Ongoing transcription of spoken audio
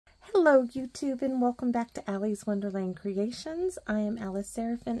Hello YouTube and welcome back to Allie's Wonderland Creations. I am Alice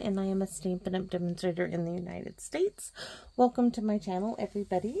Seraphin and I am a Stampin' Up! Demonstrator in the United States. Welcome to my channel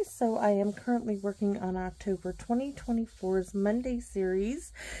everybody. So I am currently working on October 2024's Monday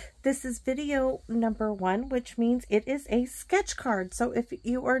series. This is video number 1, which means it is a sketch card. So if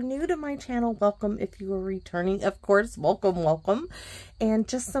you are new to my channel, welcome. If you are returning, of course, welcome. And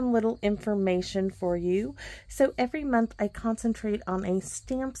just some little information for you. So every month I concentrate on a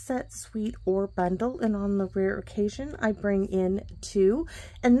stamp set, suite, or bundle, and on the rare occasion I bring in 2.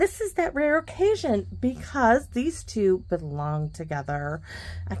 And this is that rare occasion because these 2 belong together.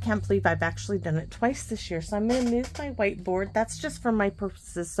 I can't believe I've actually done it twice this year. So I'm going to move my whiteboard. That's just for my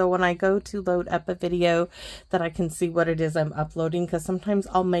purposes. So when I go to load up a video that I can see what it is I'm uploading, because sometimes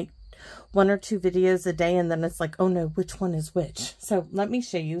I'll make 1 or 2 videos a day and then it's like, oh no, which one is which? So let me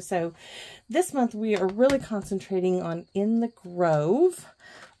show you. So this month we are really concentrating on In the Grove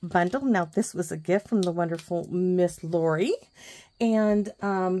bundle. Now this was a gift from the wonderful Miss Lori, and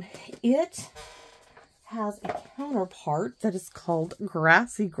it has a counterpart that is called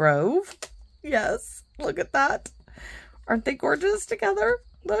Grassy Grove. Yes, look at that. Aren't they gorgeous together?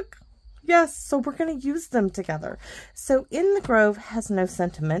 Look. Yes, so we're going to use them together. So In the Grove has no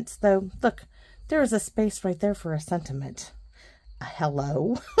sentiments, though. Look, there is a space right there for a sentiment. A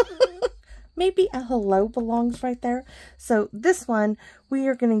hello. Maybe a hello belongs right there. So this one, we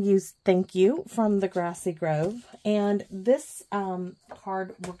are going to use Thank You from the Grassy Grove. And this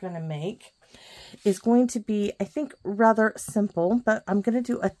card we're going to make is going to be, I think, rather simple, but I'm going to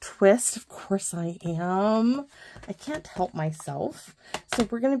do a twist. Of course I am. I can't help myself. So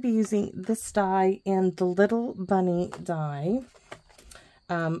we're going to be using this die and the little bunny die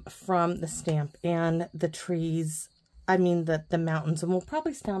from the stamp and the trees. I mean the mountains, and we'll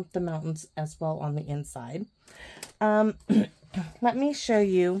probably stamp the mountains as well on the inside. Let me show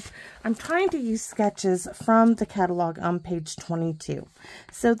you. I'm trying to use sketches from the catalog on page 22.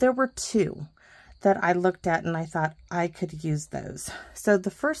 So there were 2 that I looked at and I thought I could use those. So the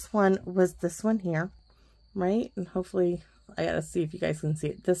first one was this one here, right? And hopefully I gotta see if you guys can see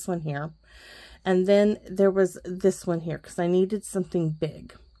it. This one here. And then there was this one here because I needed something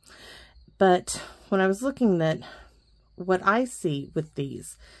big. But when I was looking at what I see with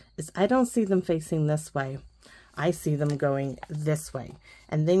these is I don't see them facing this way. I see them going this way.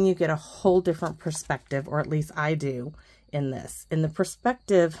 And then you get a whole different perspective, or at least I do, in this. And the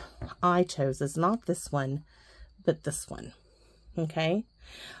perspective I chose is not this one, but this one. Okay?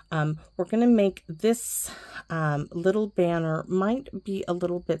 We're going to make this little banner, might be a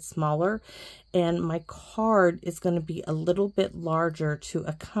little bit smaller, and my card is going to be a little bit larger to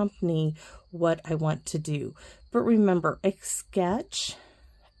accompany what I want to do. But remember, a sketch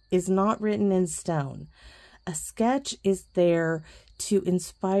is not written in stone. A sketch is there to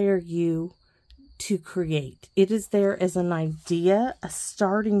inspire you to create. It is there as an idea, a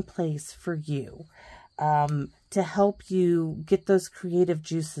starting place for you, to help you get those creative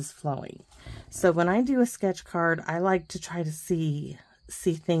juices flowing. So when I do a sketch card, I like to try to see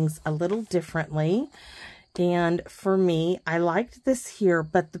things a little differently. And for me, I liked this here,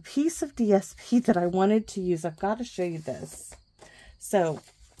 but the piece of DSP that I wanted to use, I've got to show you this. So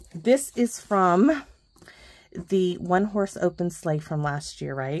this is from the One Horse Open Sleigh from last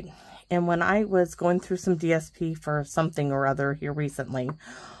year, right? And when I was going through some DSP for something or other here recently,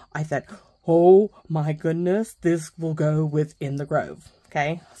 I thought, oh my goodness, this will go with In the Grove.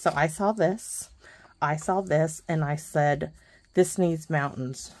 Okay, so I saw this, and I said, this needs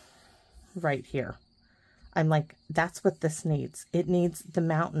mountains right here. I'm like, that's what this needs. It needs the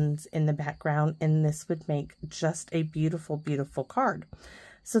mountains in the background, and this would make just a beautiful, beautiful card.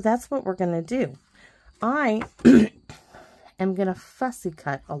 So that's what we're going to do. I am going to fussy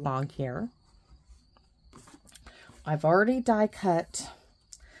cut along here. I've already die cut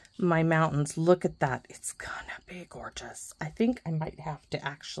my mountains. Look at that. It's gonna be gorgeous. I think I might have to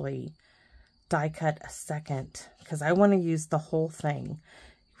actually die cut a second because I want to use the whole thing.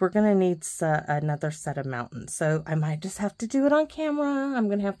 We're gonna need another set of mountains, so I might just have to do it on camera. I'm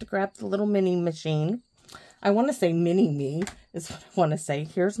gonna have to grab the little mini machine. I want to say mini me is what I want to say.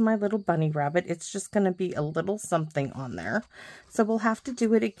 Here's my little bunny rabbit. It's just going to be a little something on there. So we'll have to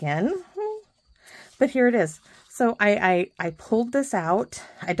do it again. But here it is. So I pulled this out.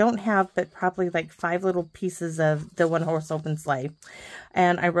 I don't have but probably like 5 little pieces of the One Horse Open Sleigh.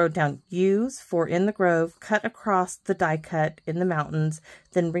 And I wrote down use for In the Grove, cut across the die cut in the mountains,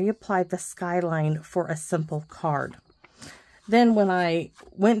 then reapply the skyline for a simple card. Then when I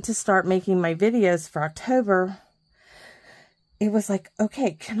went to start making my videos for October, it was like,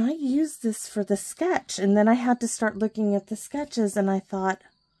 okay, can I use this for the sketch? And then I had to start looking at the sketches and I thought,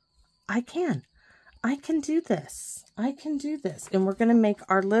 I can do this. I can do this. And we're going to make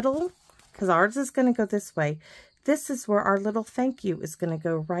our little, because ours is going to go this way. This is where our little thank you is going to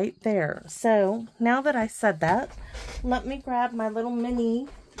go right there. So now that I said that, let me grab my little mini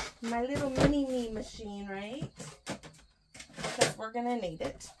me machine, right? Because we're going to need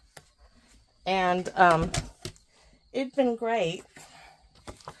it. And it'd been great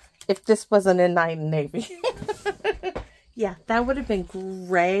if this wasn't in Night and Navy. Yeah, that would have been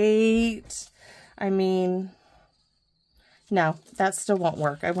great. I mean, no, that still won't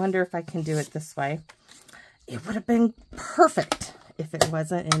work. I wonder if I can do it this way. It would have been perfect if it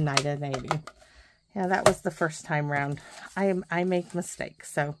wasn't in Night and Navy. Yeah, that was the first time round. I make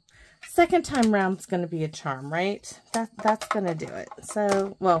mistakes, so second time round's going to be a charm, right? That's going to do it.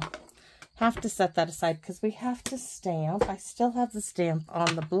 So, well, have to set that aside because we have to stamp. I still have the stamp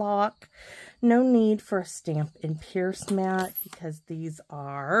on the block. No need for a stamp in Pierce Matte because these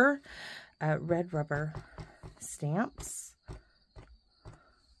are red rubber stamps.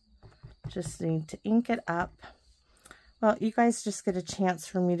 Just need to ink it up. Well, you guys just get a chance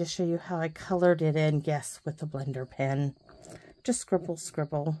for me to show you how I colored it in, yes, with the blender pen. Just scribble,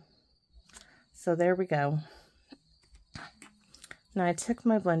 scribble. So there we go. Now I took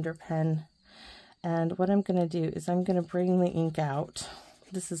my blender pen, and what I'm going to do is I'm going to bring the ink out.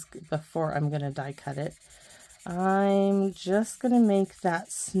 This is before I'm going to die cut it. I'm just going to make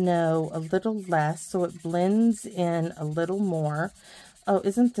that snow a little less so it blends in a little more. Oh,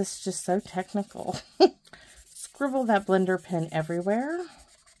 isn't this just so technical? Scribble that blender pen everywhere.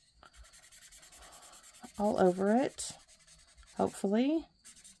 All over it, hopefully.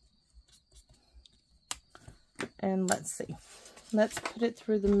 And let's see. Let's put it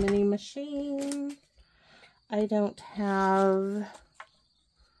through the mini machine. I don't have...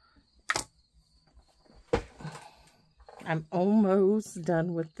 I'm almost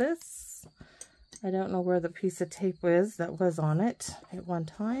done with this. I don't know where the piece of tape is that was on it at one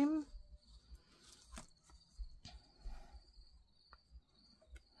time.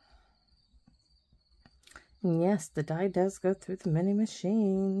 And yes, the die does go through the mini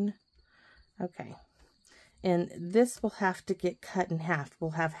machine. Okay. And this will have to get cut in half.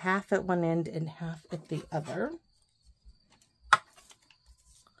 We'll have half at one end and half at the other.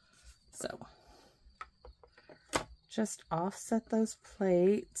 So, just offset those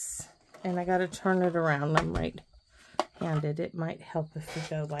plates. And I got to turn it around. I'm right-handed. It might help if we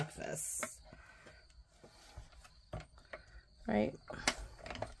go like this. Right?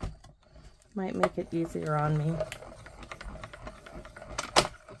 Might make it easier on me.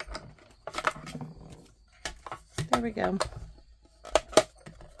 There we go.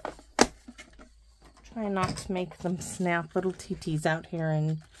 Try not to make them snap, little TTs out here,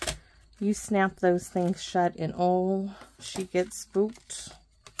 and you snap those things shut and oh, she gets spooked.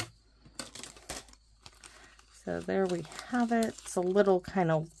 So there we have it. It's a little kind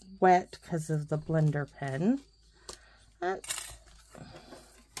of wet because of the blender pen.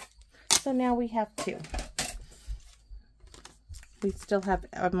 So now we have two. We still have,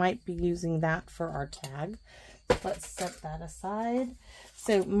 I might be using that for our tag. Let's set that aside.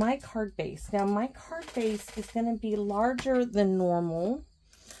 So my card base. Now my card base is going to be larger than normal,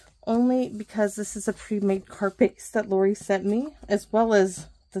 only because this is a pre-made card base that Lori sent me, as well as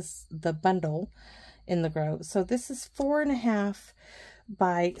the bundle in the Grow. So this is 4.5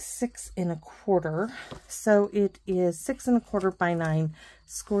 by 6 1/4. So it is 6 1/4 by 9,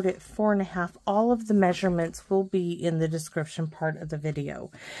 scored at 4.5. All of the measurements will be in the description part of the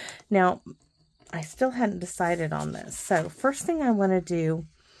video. Now, I still hadn't decided on this. So first thing I want to do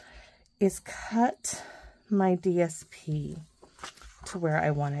is cut my DSP to where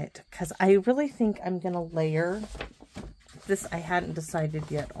I want it, because I really think I'm going to layer this. I hadn't decided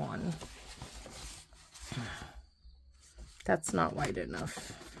yet on. That's not wide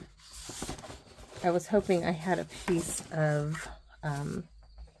enough. I was hoping I had a piece of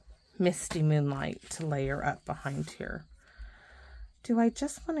Misty Moonlight to layer up behind here. Do I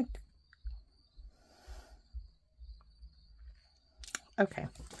just want to... Okay,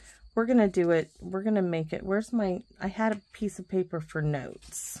 we're going to do it. We're going to make it. Where's my... I had a piece of paper for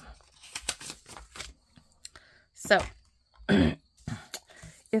notes. So,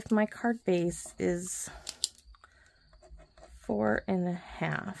 if my card base is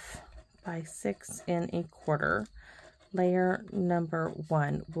 4.5 by 6 1/4, layer number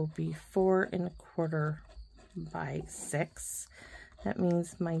 1 will be 4 1/4 by 6. That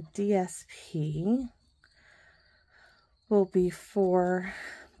means my DSP will be 4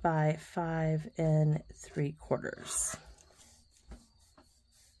 by 5 3/4.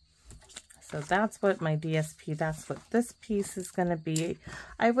 So that's what my DSP, that's what this piece is going to be.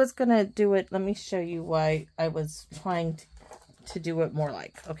 I was going to do it, let me show you why I was trying to do it more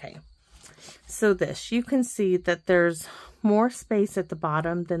like, okay. So this, you can see that there's more space at the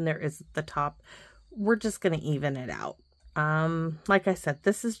bottom than there is at the top. We're just going to even it out. Like I said,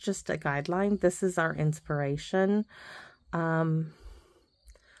 this is just a guideline. This is our inspiration. Once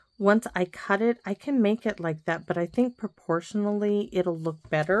I cut it, I can make it like that, but I think proportionally it'll look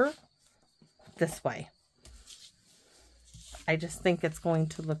better this way. I just think it's going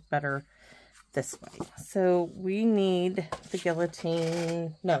to look better this way. So we need the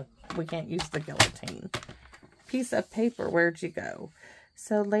guillotine. No, we can't use the guillotine. Piece of paper, where'd you go?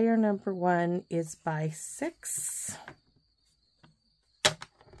 So layer number 1 is by 6.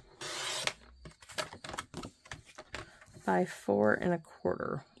 By 4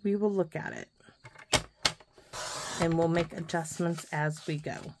 1/4. We will look at it and we'll make adjustments as we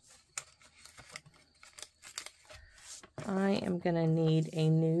go. I am going to need a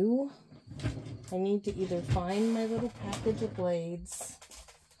new, I need to either find my little package of blades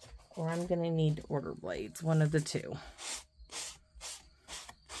or I'm going to need to order blades, one of the two.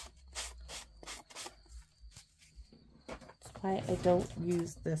 That's why I don't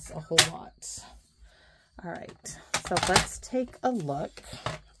use this a whole lot. All right, so let's take a look.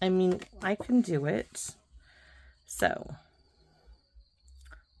 I mean, I can do it. So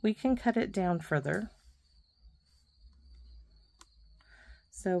we can cut it down further.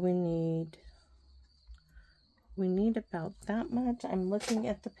 So we need about that much. I'm looking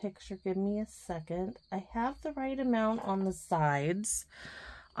at the picture. Give me a second. I have the right amount on the sides.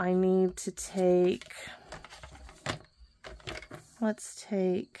 I need to take, let's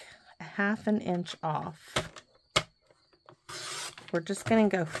take a 1/2 inch off. We're just going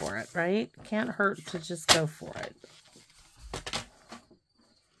to go for it, right? Can't hurt to just go for it.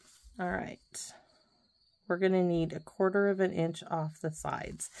 All right. We're going to need 1/4 inch off the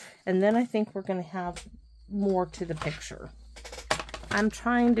sides. And then I think we're going to have more to the picture. I'm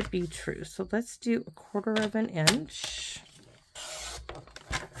trying to be true. So let's do 1/4 inch.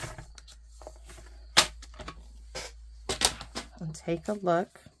 And take a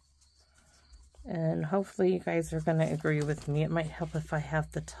look. And hopefully you guys are going to agree with me. It might help if I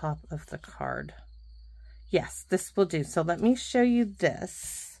have the top of the card. Yes, this will do. So let me show you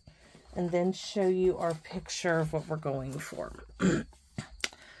this and then show you our picture of what we're going for.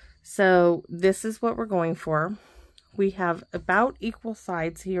 So this is what we're going for. We have about equal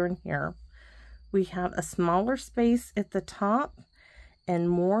sides here and here. We have a smaller space at the top and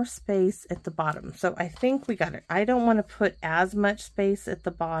more space at the bottom. So I think we got it. I don't want to put as much space at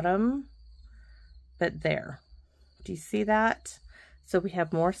the bottom, but there. Do you see that? So we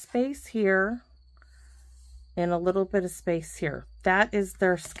have more space here and a little bit of space here. That is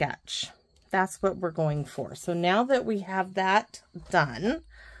their sketch. That's what we're going for. So now that we have that done,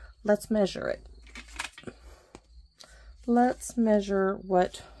 let's measure it. Let's measure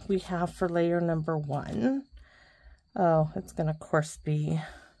what we have for layer number 1. Oh, it's going to, of course, be,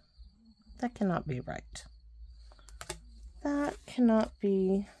 that cannot be right. That cannot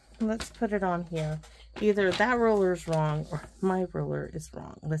be, let's put it on here. Either that ruler is wrong or my ruler is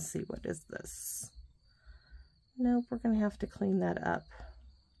wrong. Let's see, what is this? Nope, we're going to have to clean that up.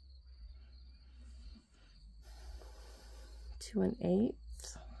 2 1/8.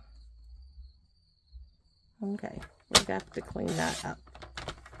 Okay, we got to clean that up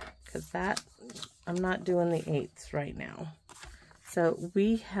because that, I'm not doing the 8ths right now. So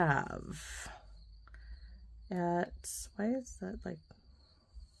we have at, why is that like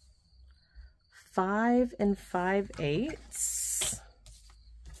 5 5/8?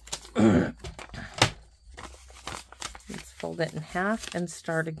 Let's fold it in half and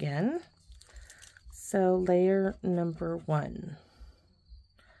start again. So layer number 1.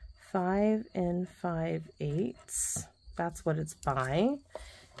 5 5/8. That's what it's by.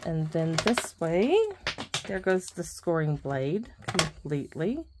 And then this way, there goes the scoring blade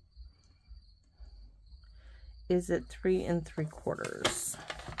completely. Is it 3 3/4?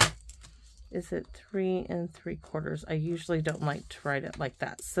 Is it 3 3/4? I usually don't like to write it like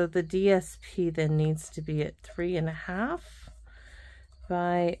that. So the DSP then needs to be at 3 1/2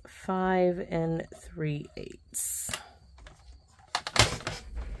 by 5 3/8.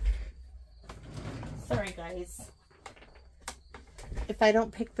 Sorry, guys. If I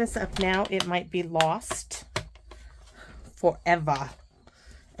don't pick this up now, it might be lost forever.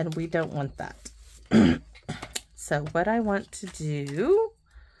 And we don't want that. So what I want to do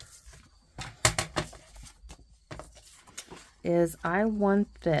is I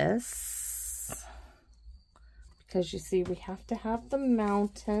want this, because you see we have to have the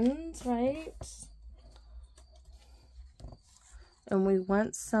mountains, right? And we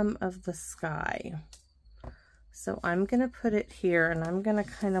want some of the sky. So I'm going to put it here, and I'm going to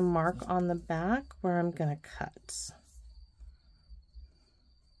kind of mark on the back where I'm going to cut.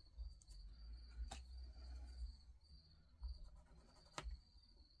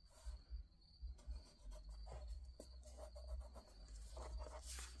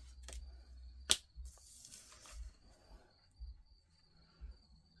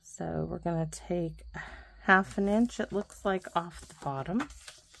 So we're going to take 1/2 inch, it looks like, off the bottom.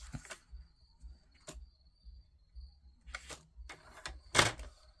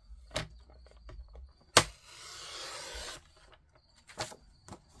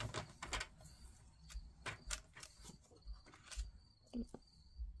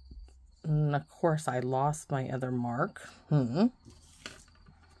 And of course I lost my other mark.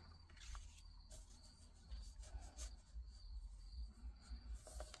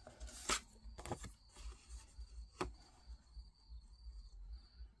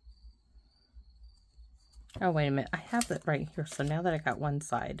 Oh, wait a minute. I have it right here. So now that I got one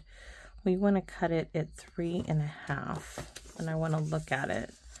side, we want to cut it at 3.5. And I want to look at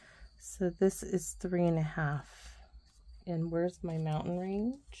it. So this is 3.5. And where's my mountain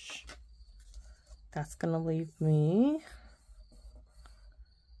range? That's going to leave me.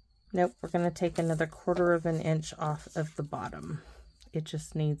 Nope, we're going to take another 1/4 inch off of the bottom. It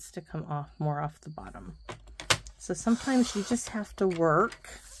just needs to come off more off the bottom. So sometimes you just have to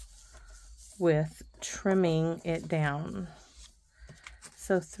work with trimming it down.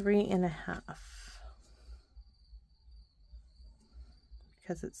 So 3.5,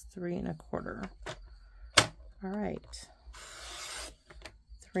 because it's 3.25. All right,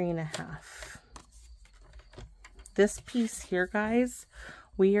 3.5. This piece here, guys,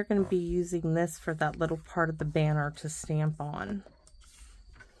 we are going to be using this for that little part of the banner to stamp on.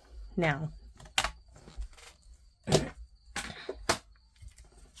 Now,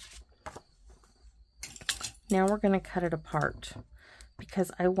 we're going to cut it apart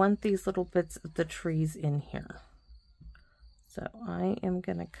because I want these little bits of the trees in here. So I am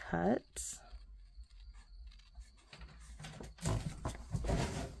going to cut.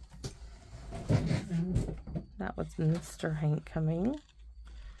 That was Mr. Hank coming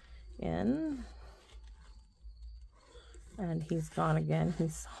in. And he's gone again. He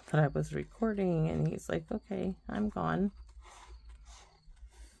saw that I was recording and he's like, okay, I'm gone.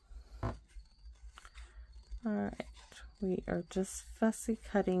 Alright, we are just fussy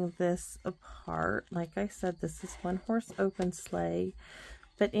cutting this apart. Like I said, this is 1-horse open sleigh,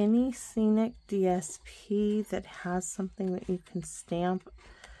 but any scenic DSP that has something that you can stamp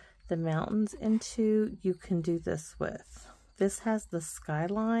the mountains into, you can do this with. This has the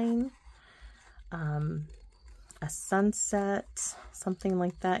skyline, a sunset, something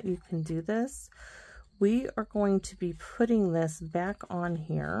like that. You can do this. We are going to be putting this back on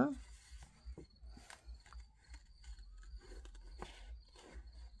here.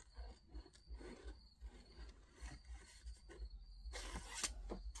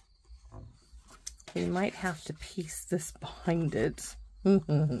 We might have to piece this behind it.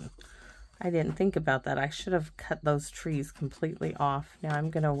 I didn't think about that. I should have cut those trees completely off. Now I'm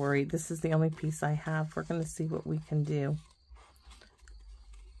going to worry. This is the only piece I have. We're going to see what we can do.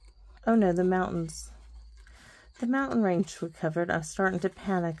 Oh no, the mountains. The mountain range we covered. I was starting to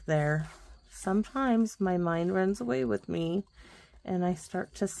panic there. Sometimes my mind runs away with me and I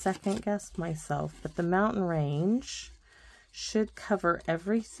start to second guess myself. But the mountain range should cover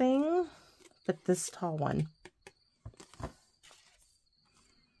everything but this tall one.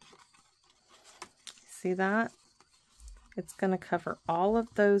 See that? It's going to cover all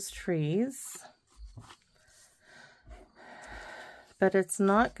of those trees, but it's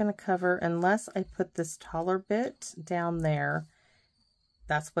not going to cover unless I put this taller bit down there.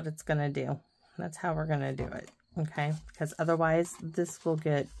 That's what it's going to do. That's how we're going to do it. Okay? Because otherwise this will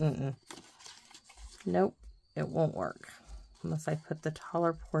get, nope, it won't work unless I put the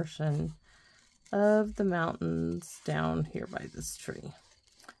taller portion of the mountains down here by this tree.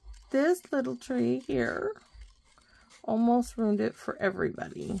 This little tree here almost ruined it for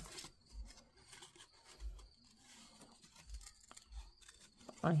everybody.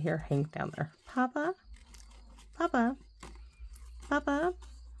 I hear Hank down there. Papa? Papa? Papa?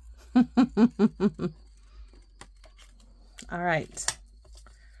 All right.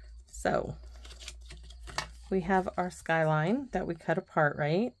 So we have our skyline that we cut apart,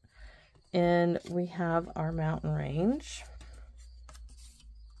 right? And we have our mountain range,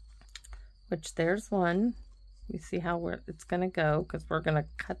 which there's one. You see how it's going to go because we're going to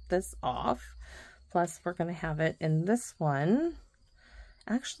cut this off. Plus, we're going to have it in this one.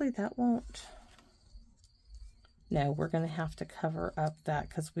 Actually, that won't. No, we're going to have to cover up that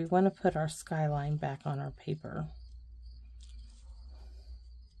because we want to put our skyline back on our paper.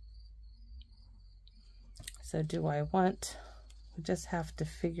 So do I want, we just have to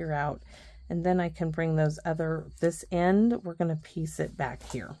figure out, and then I can bring those other, this end, we're going to piece it back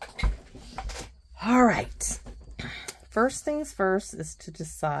here. All right. First things first is to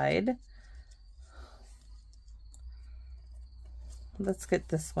decide. Let's get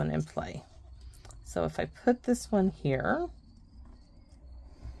this one in play. So if I put this one here,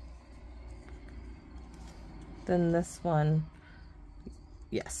 then this one,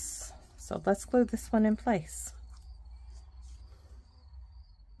 yes. So let's glue this one in place.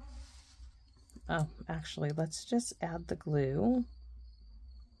 Oh, actually, let's just add the glue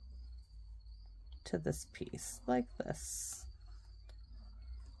to this piece like this.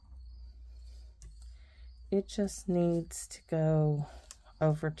 It just needs to go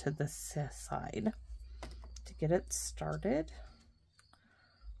over to this side to get it started.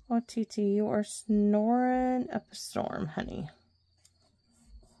 Oh, TT, you are snoring up a storm, honey.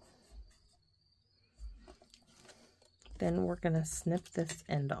 Then we're going to snip this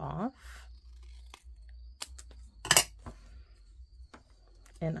end off.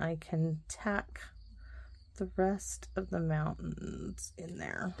 And I can tack the rest of the mountains in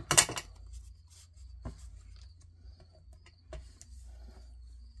there.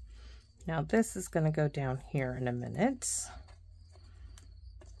 Now this is going to go down here in a minute.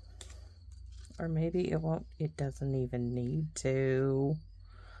 Or maybe it won't, it doesn't even need to.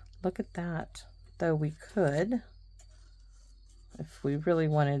 Look at that. Though we could, if we really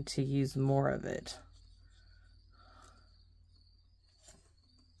wanted to use more of it.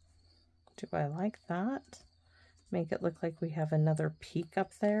 Do I like that? Make it look like we have another peak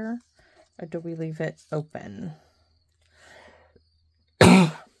up there? Or do we leave it open?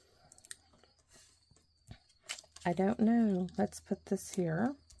 I don't know. Let's put this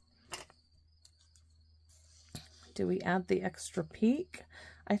here. Do we add the extra peak?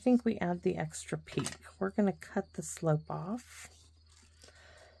 I think we add the extra peak. We're going to cut the slope off.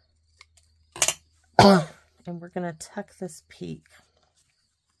 And we're going to tuck this peak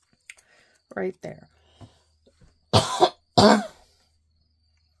right there.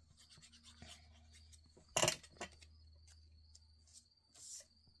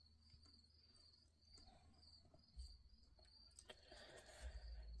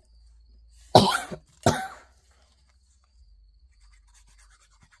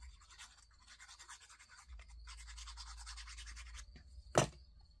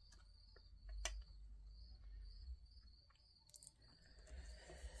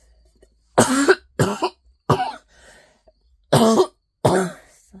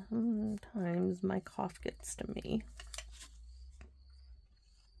 Sometimes my cough gets to me.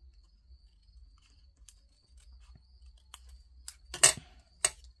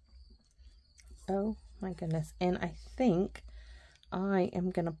 Oh my goodness. And I think I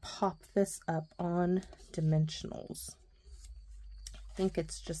am going to pop this up on dimensionals. I think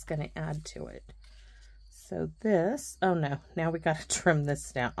it's just going to add to it. So this, oh no, now we got to trim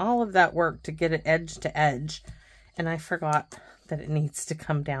this down. All of that work to get it edge to edge. And I forgot that it needs to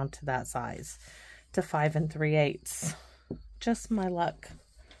come down to that size, to 5 3/8. Just my luck.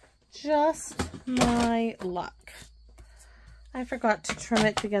 Just my luck. I forgot to trim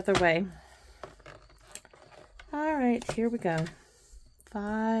it the other way. All right, here we go.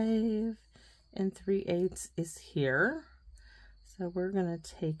 5 3/8 is here. So we're going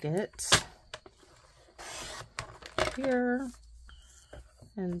to take it here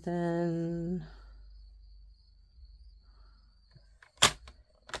and then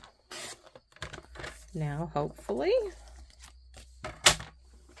now hopefully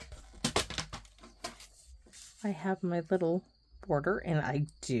I have my little border, and I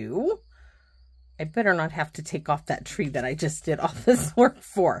do. I better not have to take off that tree that I just did all this work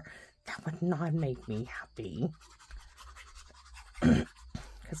for. That would not make me happy.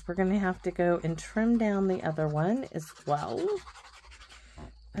 Because we're going to have to go and trim down the other one as well.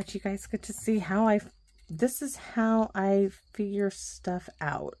 But you guys get to see how this is how I figure stuff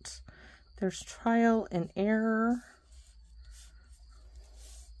out. There's trial and error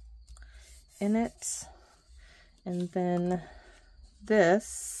in it. And then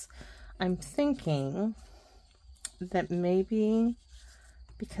this, I'm thinking that maybe,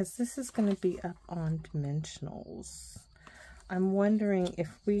 because this is going to be up on dimensionals, I'm wondering if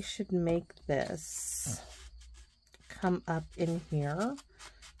we should make this come up in here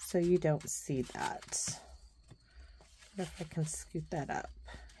so you don't see that. What if I can scoot that up?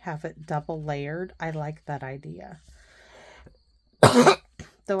 have it double layered. I like that idea.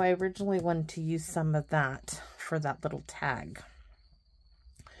 Though I originally wanted to use some of that for that little tag.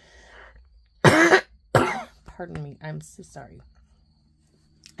 Pardon me, I'm so sorry.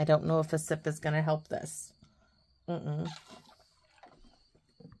 I don't know if a sip is going to help this.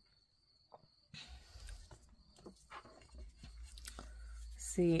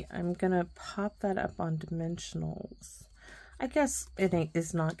 See, I'm going to pop that up on dimensionals. I guess it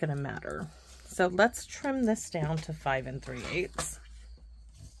is not going to matter. So let's trim this down to 5 3/8.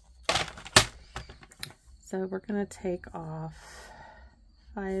 So we're going to take off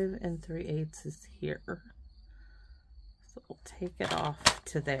 5 3/8 is here. So we'll take it off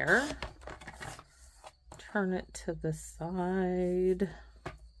to there. Turn it to the side.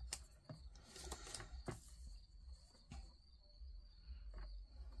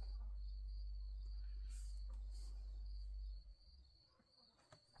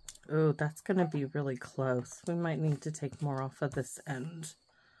 Oh, that's going to be really close. We might need to take more off of this end.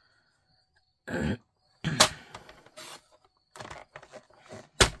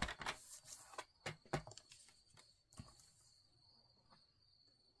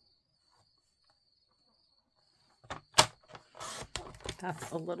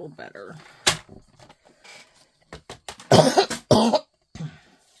 That's a little better.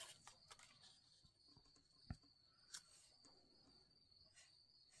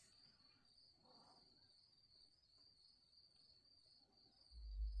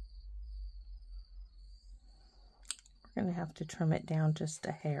 We're going to have to trim it down just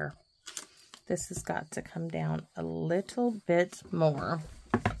a hair. This has got to come down a little bit more.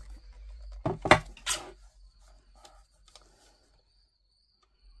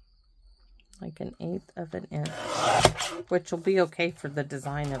 Like 1/8 of an inch, which will be okay for the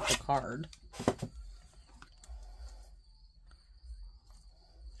design of the card.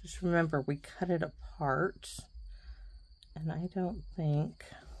 Just remember, we cut it apart, and I don't think,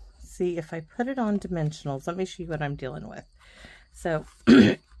 see, if I put it on dimensionals, let me show you what I'm dealing with. So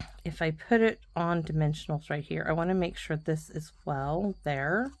if I put it on dimensionals right here, I want to make sure this is well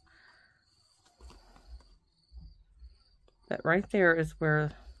there. But right there is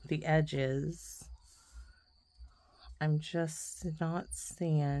where the edge is. I'm just not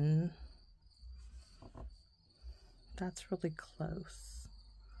seeing. That's really close.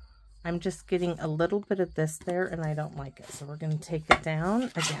 I'm just getting a little bit of this there, and I don't like it. So we're going to take it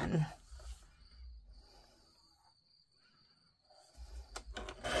down again.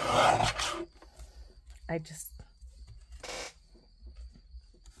 It's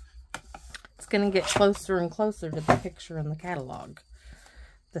going to get closer and closer to the picture in the catalog.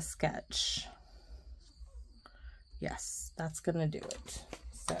 The sketch. Yes, that's going to do it.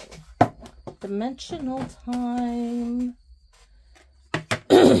 So, dimensional time.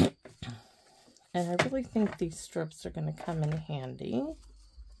 And I really think these strips are going to come in handy.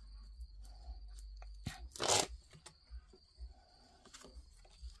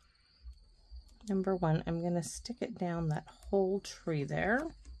 Number one, I'm going to stick it down that whole tree there.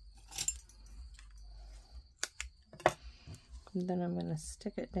 And then I'm going to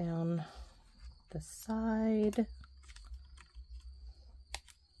stick it down the side.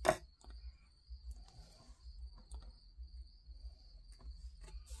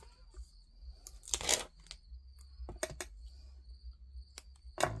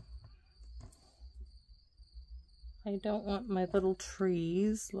 I don't want my little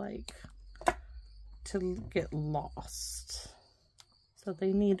trees like to get lost. So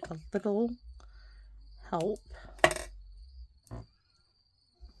they need a little help.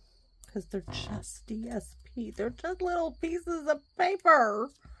 Because they're just DSP. They're just little pieces of paper.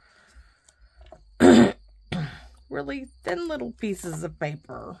 Really thin little pieces of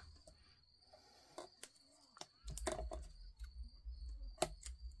paper.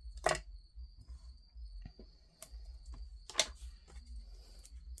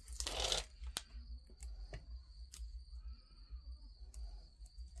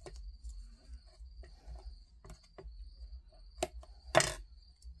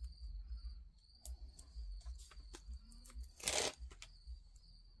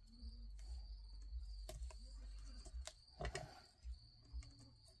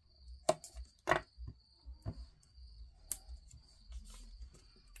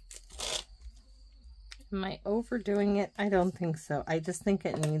 Am I overdoing it? I don't think so. I just think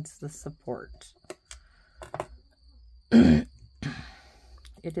it needs the support. It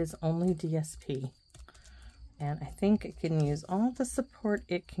is only DSP. And I think it can use all the support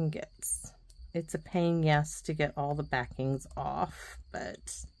it can get. It's a pain, yes, to get all the backings off,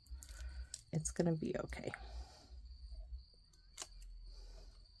 but it's going to be okay.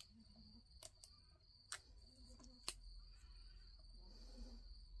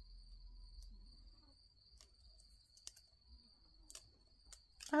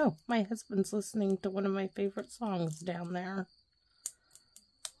 Oh, my husband's listening to one of my favorite songs down there.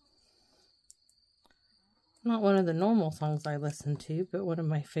 Not one of the normal songs I listen to, but one of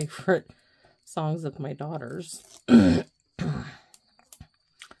my favorite songs of my daughter's.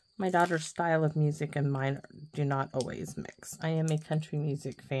 My daughter's style of music and mine do not always mix. I am a country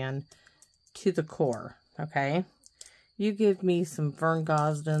music fan to the core, okay? You give me some Vern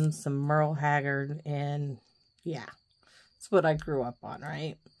Gosdin, some Merle Haggard, and yeah, that's what I grew up on,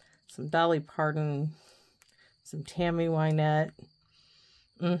 right? Some Dolly Parton, some Tammy Wynette,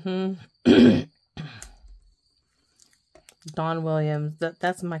 Don Williams.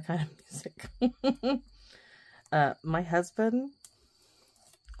 That's my kind of music. My husband,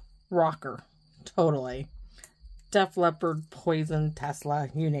 rocker, totally. Def Leppard, Poison, Tesla,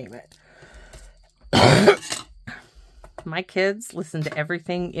 you name it. My kids listen to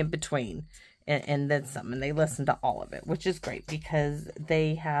everything in between and then some, and they listen to all of it, which is great because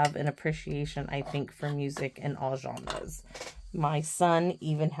they have an appreciation, I think, for music in all genres. My son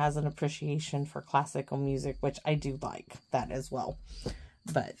even has an appreciation for classical music, which I do like that as well.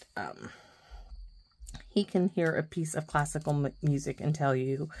 But he can hear a piece of classical music and tell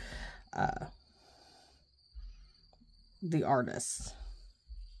you the artist.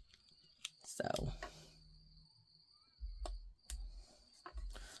 So,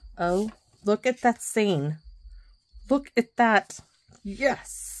 oh, look at that scene. Look at that.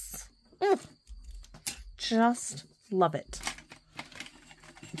 Yes. Just love it.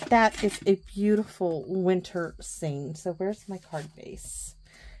 That is a beautiful winter scene. So where's my card base?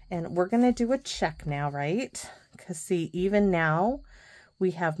 And we're going to do a check now, right? Because see, even now,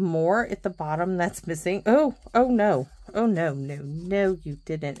 we have more at the bottom that's missing. Oh no. Oh, no, you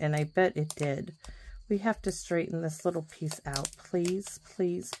didn't. And I bet it did. We have to straighten this little piece out. Please,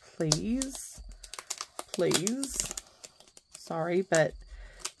 please, please, please. Sorry, but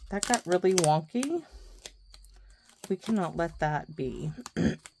that got really wonky. We cannot let that be.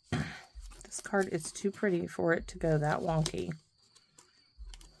 This card is too pretty for it to go that wonky.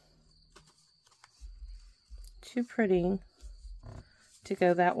 Too pretty to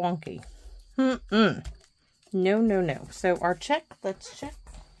go that wonky. No. So our check, let's check.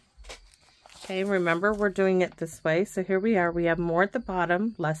 Okay, remember we're doing it this way. So here we are. We have more at the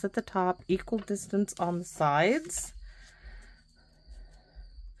bottom, less at the top, equal distance on the sides.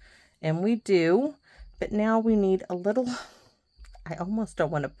 And we do, but now we need a little, I almost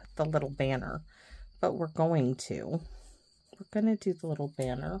don't want to put the little banner, but we're going to. We're going to do the little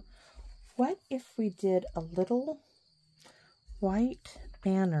banner. What if we did a little white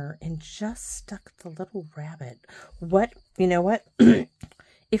banner and just stuck the little rabbit? What, you know what?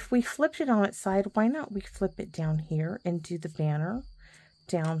 If we flipped it on its side, why not we flip it down here and do the banner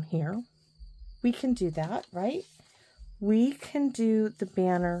down here? We can do that, right? We can do the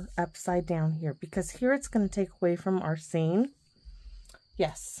banner upside down here because here it's going to take away from our scene.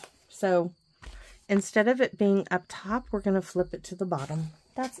 Yes. So instead of it being up top, we're going to flip it to the bottom.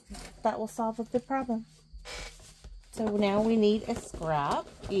 That will solve the problem. So now we need a scrap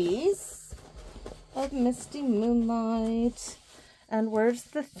piece of Misty Moonlight. And where's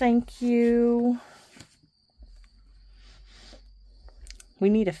the thank you? We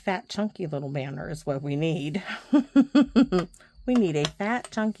need a fat, chunky little banner is what we need. We need a fat,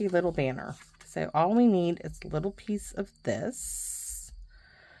 chunky little banner. So all we need is a little piece of this.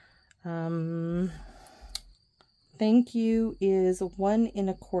 Thank you is 1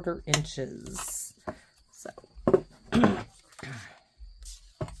 1/4 inches. So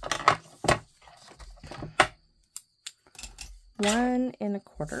 1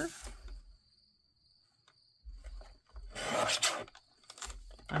 1/4.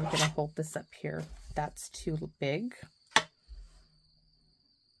 I'm going to hold this up here. That's too big.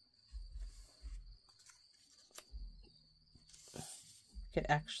 Could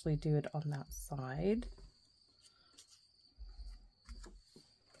actually do it on that side.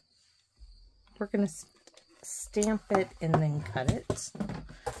 We're going to stamp it and then cut it.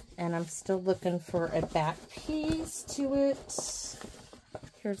 And I'm still looking for a back piece to it.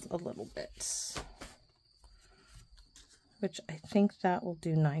 Here's a little bit, which I think that will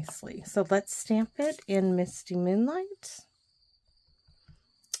do nicely. So let's stamp it in Misty Moonlight.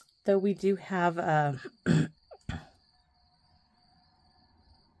 Though we do have a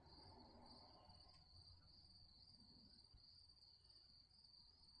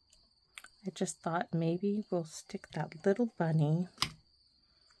I just thought maybe we'll stick that little bunny.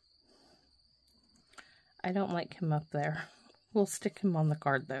 I don't like him up there. We'll stick him on the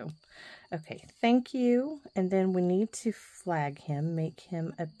card though. Okay, thank you. And then we need to flag him, make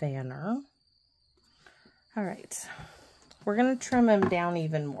him a banner. All right, We're going to trim him down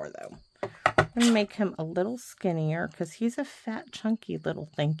even more, though. I'm going to make him a little skinnier because he's a fat, chunky little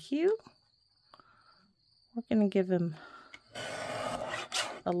thank you. We're going to give him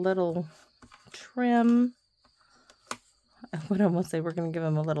a little trim. I would almost say we're going to give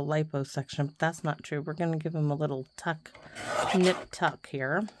him a little liposuction, but that's not true. We're going to give him a little tuck, nip tuck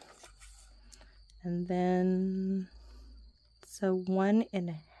here. And then, so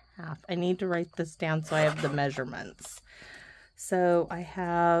 1.5. I need to write this down so I have the measurements. So I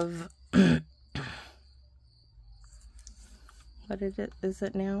have, what is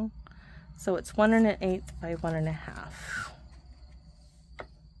it now? So it's 1 1/8 by 1.5.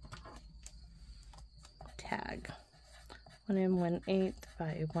 Tag. 1 1/8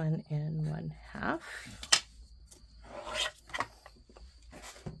 by 1 1/2.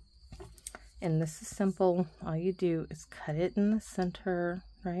 And this is simple. All you do is cut it in the center,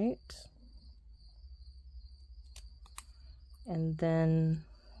 right? And then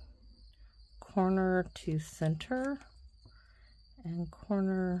corner to center and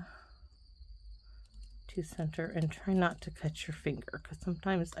corner to center, and try not to cut your finger because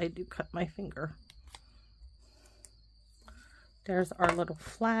sometimes I do cut my finger. There's our little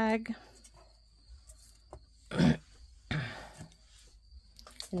flag.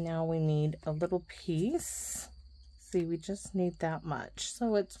 And now we need a little piece. See, we just need that much.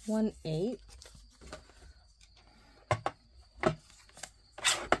 So it's 1/8.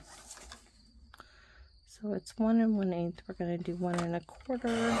 So it's 1 1/8. We're going to do 1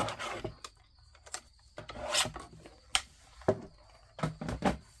 1/4.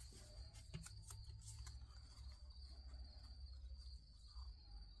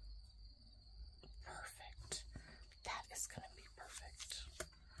 Perfect. That is going to be perfect.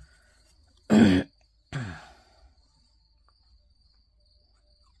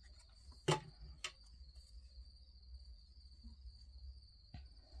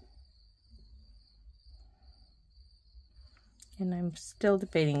 And I'm still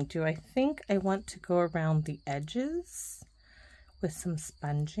debating, do I think I want to go around the edges with some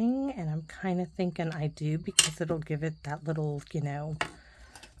sponging? And I'm kind of thinking I do, because it'll give it that little, you know,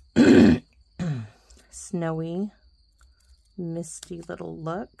 snowy, misty little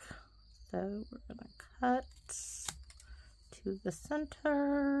look. So we're going to cut to the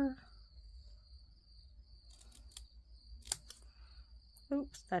center.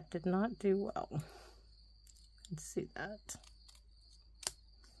 Oops, that did not do well. Let's see that.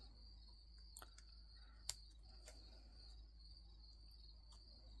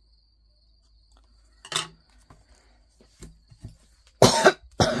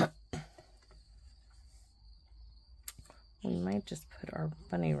 We might just put our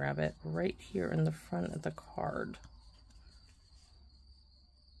bunny rabbit right here in the front of the card.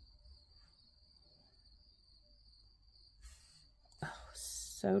 Oh,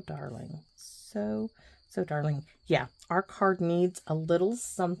 so darling. So darling. Yeah, our card needs a little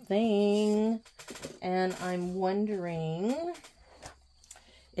something. And I'm wondering,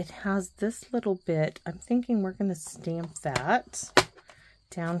 it has this little bit. I'm thinking we're going to stamp that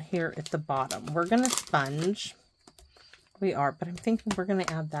down here at the bottom. We're going to sponge. We are, but I'm thinking we're going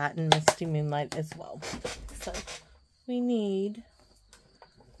to add that in Misty Moonlight as well. So we need,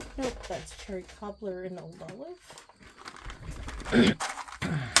 nope, that's cherry cobbler and old olive.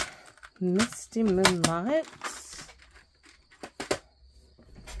 Misty Moonlight.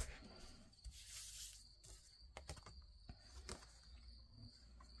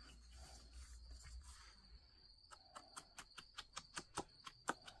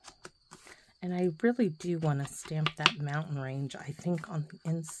 And I really do want to stamp that mountain range, I think, on the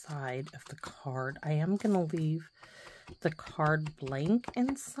inside of the card. I am going to leave the card blank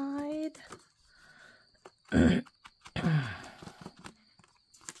inside. Because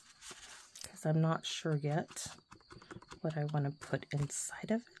I'm not sure yet what I want to put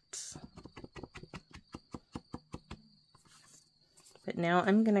inside of it. But now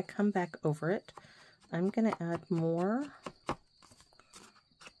I'm going to come back over it. I'm going to add more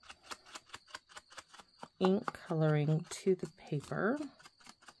ink coloring to the paper,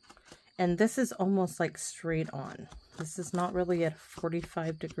 and this is almost like straight on. This is not really at a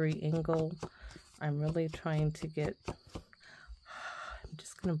 45-degree angle. I'm really trying to get, I'm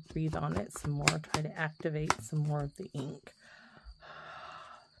just going to breathe on it some more, try to activate some more of the ink.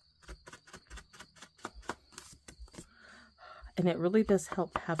 And it really does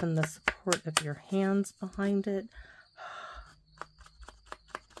help having the support of your hands behind it.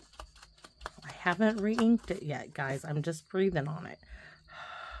 Haven't re-inked it yet, guys. I'm just breathing on it.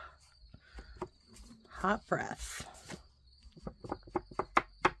 Hot breath.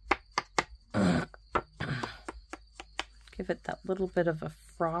 it that little bit of a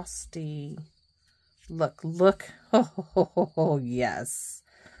frosty look. Look. Oh, yes.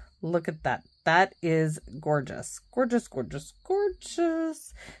 Look at that. That is gorgeous. Gorgeous, gorgeous,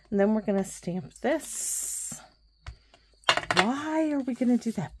 gorgeous. And then we're going to stamp this. Why are we going to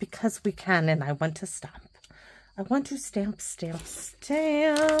do that? Because we can, and I want to stamp. I want to stamp, stamp,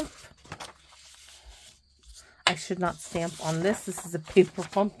 stamp. I should not stamp on this. This is a paper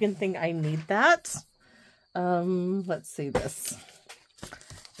pumpkin thing. I need that. Let's see this.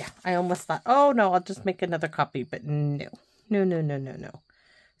 Yeah, I almost thought, oh no, I'll just make another copy, but no. No, no, no, no, no.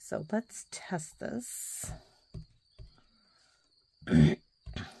 So let's test this.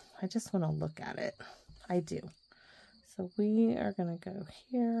 I just want to look at it. I do. So we are going to go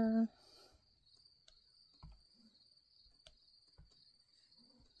here.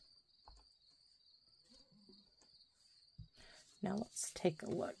 Now let's take a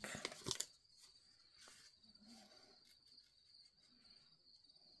look.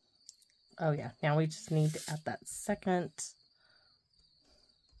 Oh yeah, now we just need to add that second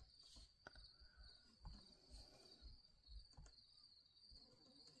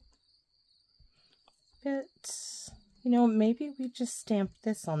bit. You know, maybe we just stamp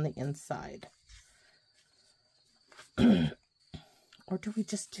this on the inside. Or do we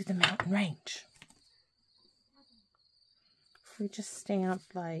just do the mountain range? If we just stamp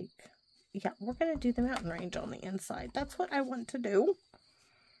like, yeah, we're going to do the mountain range on the inside. That's what I want to do.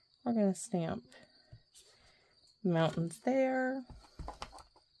 We're going to stamp mountains there.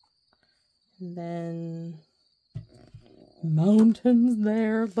 And then mountains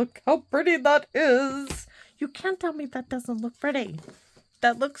there. Look how pretty that is. You can't tell me that doesn't look pretty.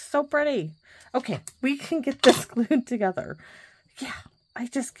 That looks so pretty. Okay, we can get this glued together. Yeah, I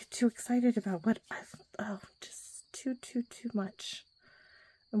just get too excited about what just too much.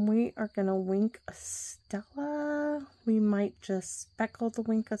 And we are going to wink a Stella. We might just speckle the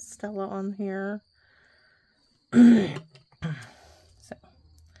wink a Stella on here. So,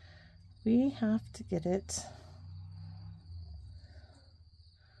 we have to get it.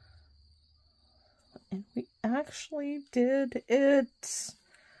 And we actually did it.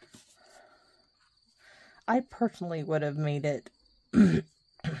 I personally would have made it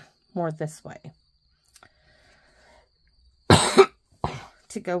more this way.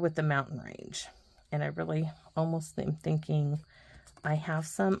 To go with the mountain range. And I really almost am thinking I have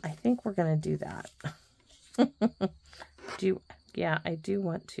some. I think we're going to do that. Yeah, I do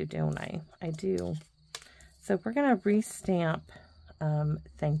want to, don't I? I do. So we're going to restamp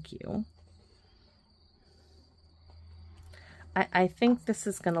thank you. I think this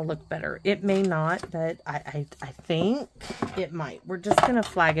is going to look better. It may not, but I think it might. We're just going to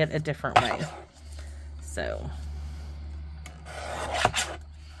flag it a different way. So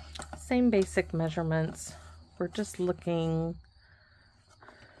same basic measurements. We're just looking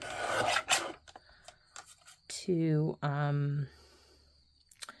to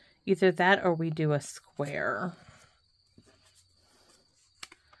either that or we do a square.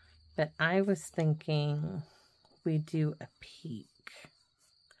 But I was thinking we do a peak.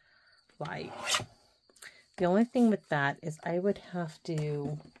 Like, the only thing with that is I would have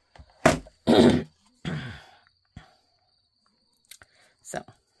to so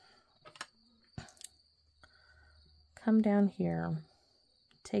come down here,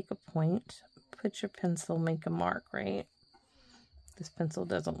 take a point, put your pencil, make a mark, right? This pencil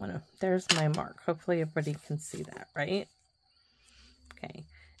doesn't want to, there's my mark. Hopefully everybody can see that, right? Okay,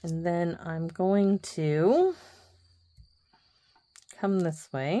 and then I'm going to come this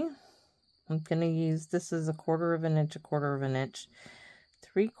way. I'm going to use, this is 1/4 of an inch, 1/4 of an inch,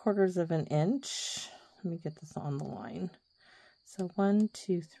 3/4 of an inch. Let me get this on the line. So 1,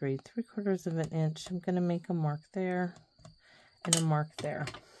 2, 3, 3/4 of an inch. I'm going to make a mark there and a mark there.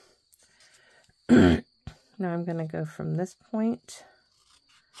 Now I'm going to go from this point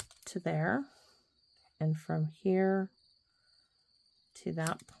to there and from here to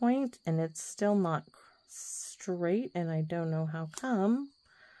that point, and it's still not straight, and I don't know how come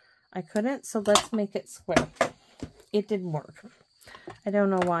I couldn't. So let's make it square. It didn't work. I don't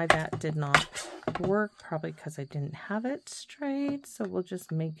know why that did not work. Probably because I didn't have it straight. So we'll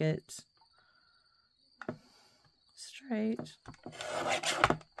just make it straight.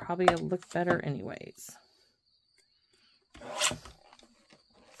 Probably it'll look better anyways.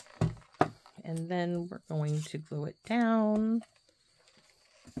 And then we're going to glue it down.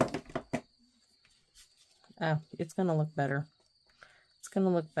 Oh, it's going to look better. It's going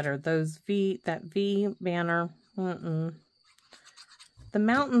to look better. That V banner. The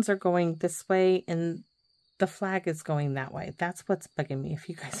mountains are going this way and the flag is going that way. That's what's bugging me. If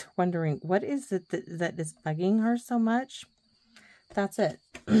you guys are wondering, what is it that is bugging her so much? That's it.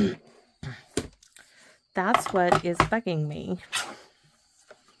 That's what is bugging me.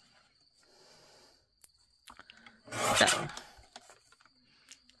 So,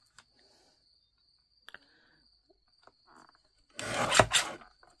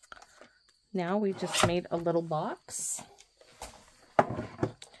 now we just made a little box.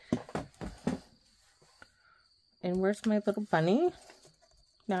 And where's my little bunny?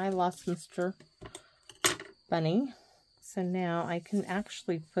 Now I lost Mr. Bunny. So now I can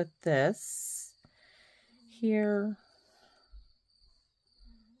actually put this here.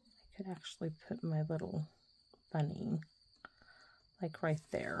 I could actually put my little bunny like right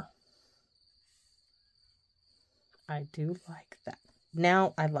there. I do like that.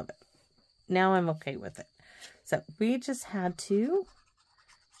 Now I love it. Now I'm okay with it. So we just had to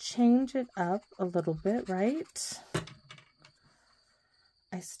change it up a little bit, right?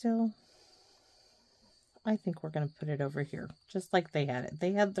 I think we're going to put it over here, just like they had it.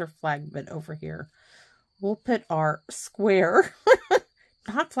 They had their flag, but over here. We'll put our square,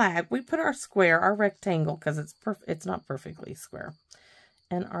 not flag. We put our square, our rectangle, because it's not perfectly square.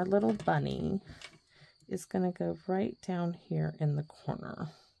 And our little bunny is going to go right down here in the corner.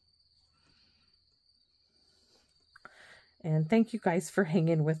 And thank you guys for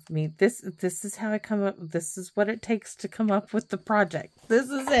hanging with me. This is how I come up. This is what it takes to come up with the project. This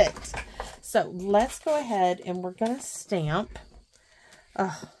is it. So let's go ahead and we're going to stamp.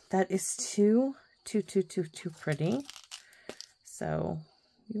 Oh, that is too pretty. So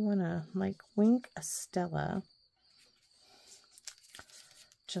you want to like wink a Stella.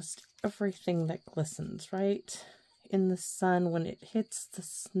 Just everything that glistens, right? In the sun when it hits the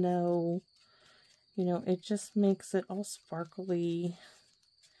snow. You know, it just makes it all sparkly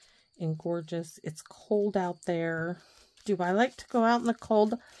and gorgeous. It's cold out there. Do I like to go out in the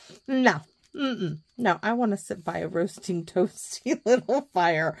cold? No. No, I want to sit by a roasting, toasty little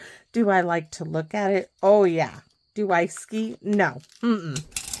fire. Do I like to look at it? Oh, yeah. Do I ski? No.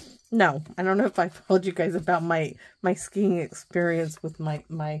 No. I don't know if I've told you guys about my skiing experience with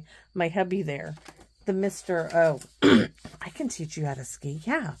my hubby there. The Mr. Oh, I can teach you how to ski.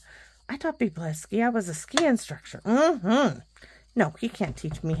 Yeah. I taught people how to ski. I was a ski instructor. No, he can't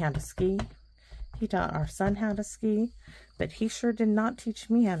teach me how to ski. He taught our son how to ski, but he sure did not teach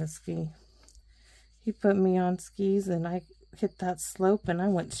me how to ski. He put me on skis and I hit that slope and I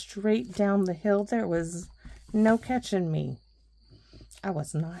went straight down the hill. There was no catching me. I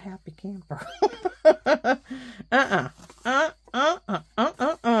was not a happy camper. I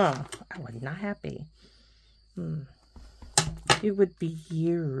was not happy. It would be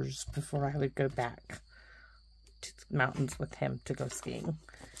years before I would go back to the mountains with him to go skiing.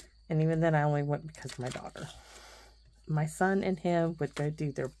 And even then, I only went because of my daughter. My son and him would go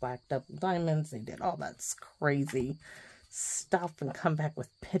do their black double diamonds. They did all that crazy stuff and come back with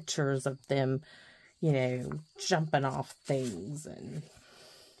pictures of them, you know, jumping off things. And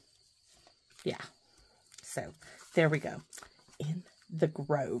yeah. So, there we go. In the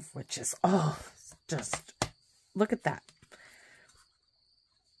Grove, which is, oh, just, look at that.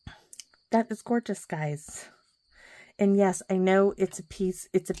 That is gorgeous, guys. And yes, I know it's a piece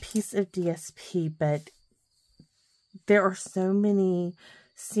of DSP, but there are so many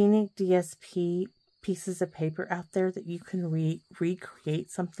scenic DSP pieces of paper out there that you can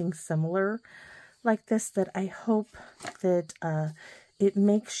recreate something similar like this, that I hope that it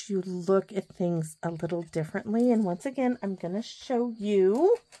makes you look at things a little differently. And once again, I'm going to show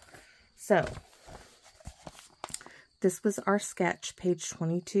you. So, this was our sketch, page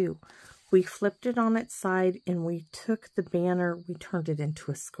 22. We flipped it on its side and we took the banner, we turned it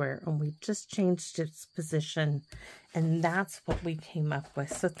into a square and we just changed its position, and that's what we came up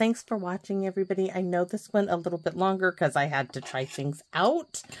with. So thanks for watching, everybody. I know this went a little bit longer because I had to try things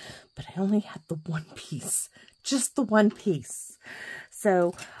out, but I only had the one piece, just the one piece.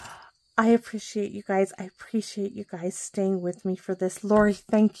 So I appreciate you guys. I appreciate you guys staying with me for this. Lori,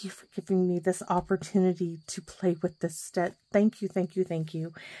 thank you for giving me this opportunity to play with this set. Thank you, thank you, thank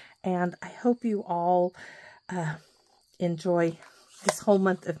you. And I hope you all enjoy this whole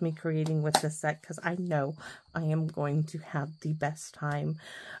month of me creating with this set, because I know I am going to have the best time.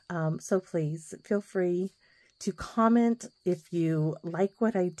 So please feel free to comment if you like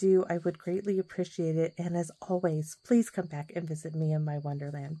what I do. I would greatly appreciate it. And as always, please come back and visit me in my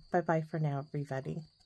wonderland. Bye-bye for now, everybody.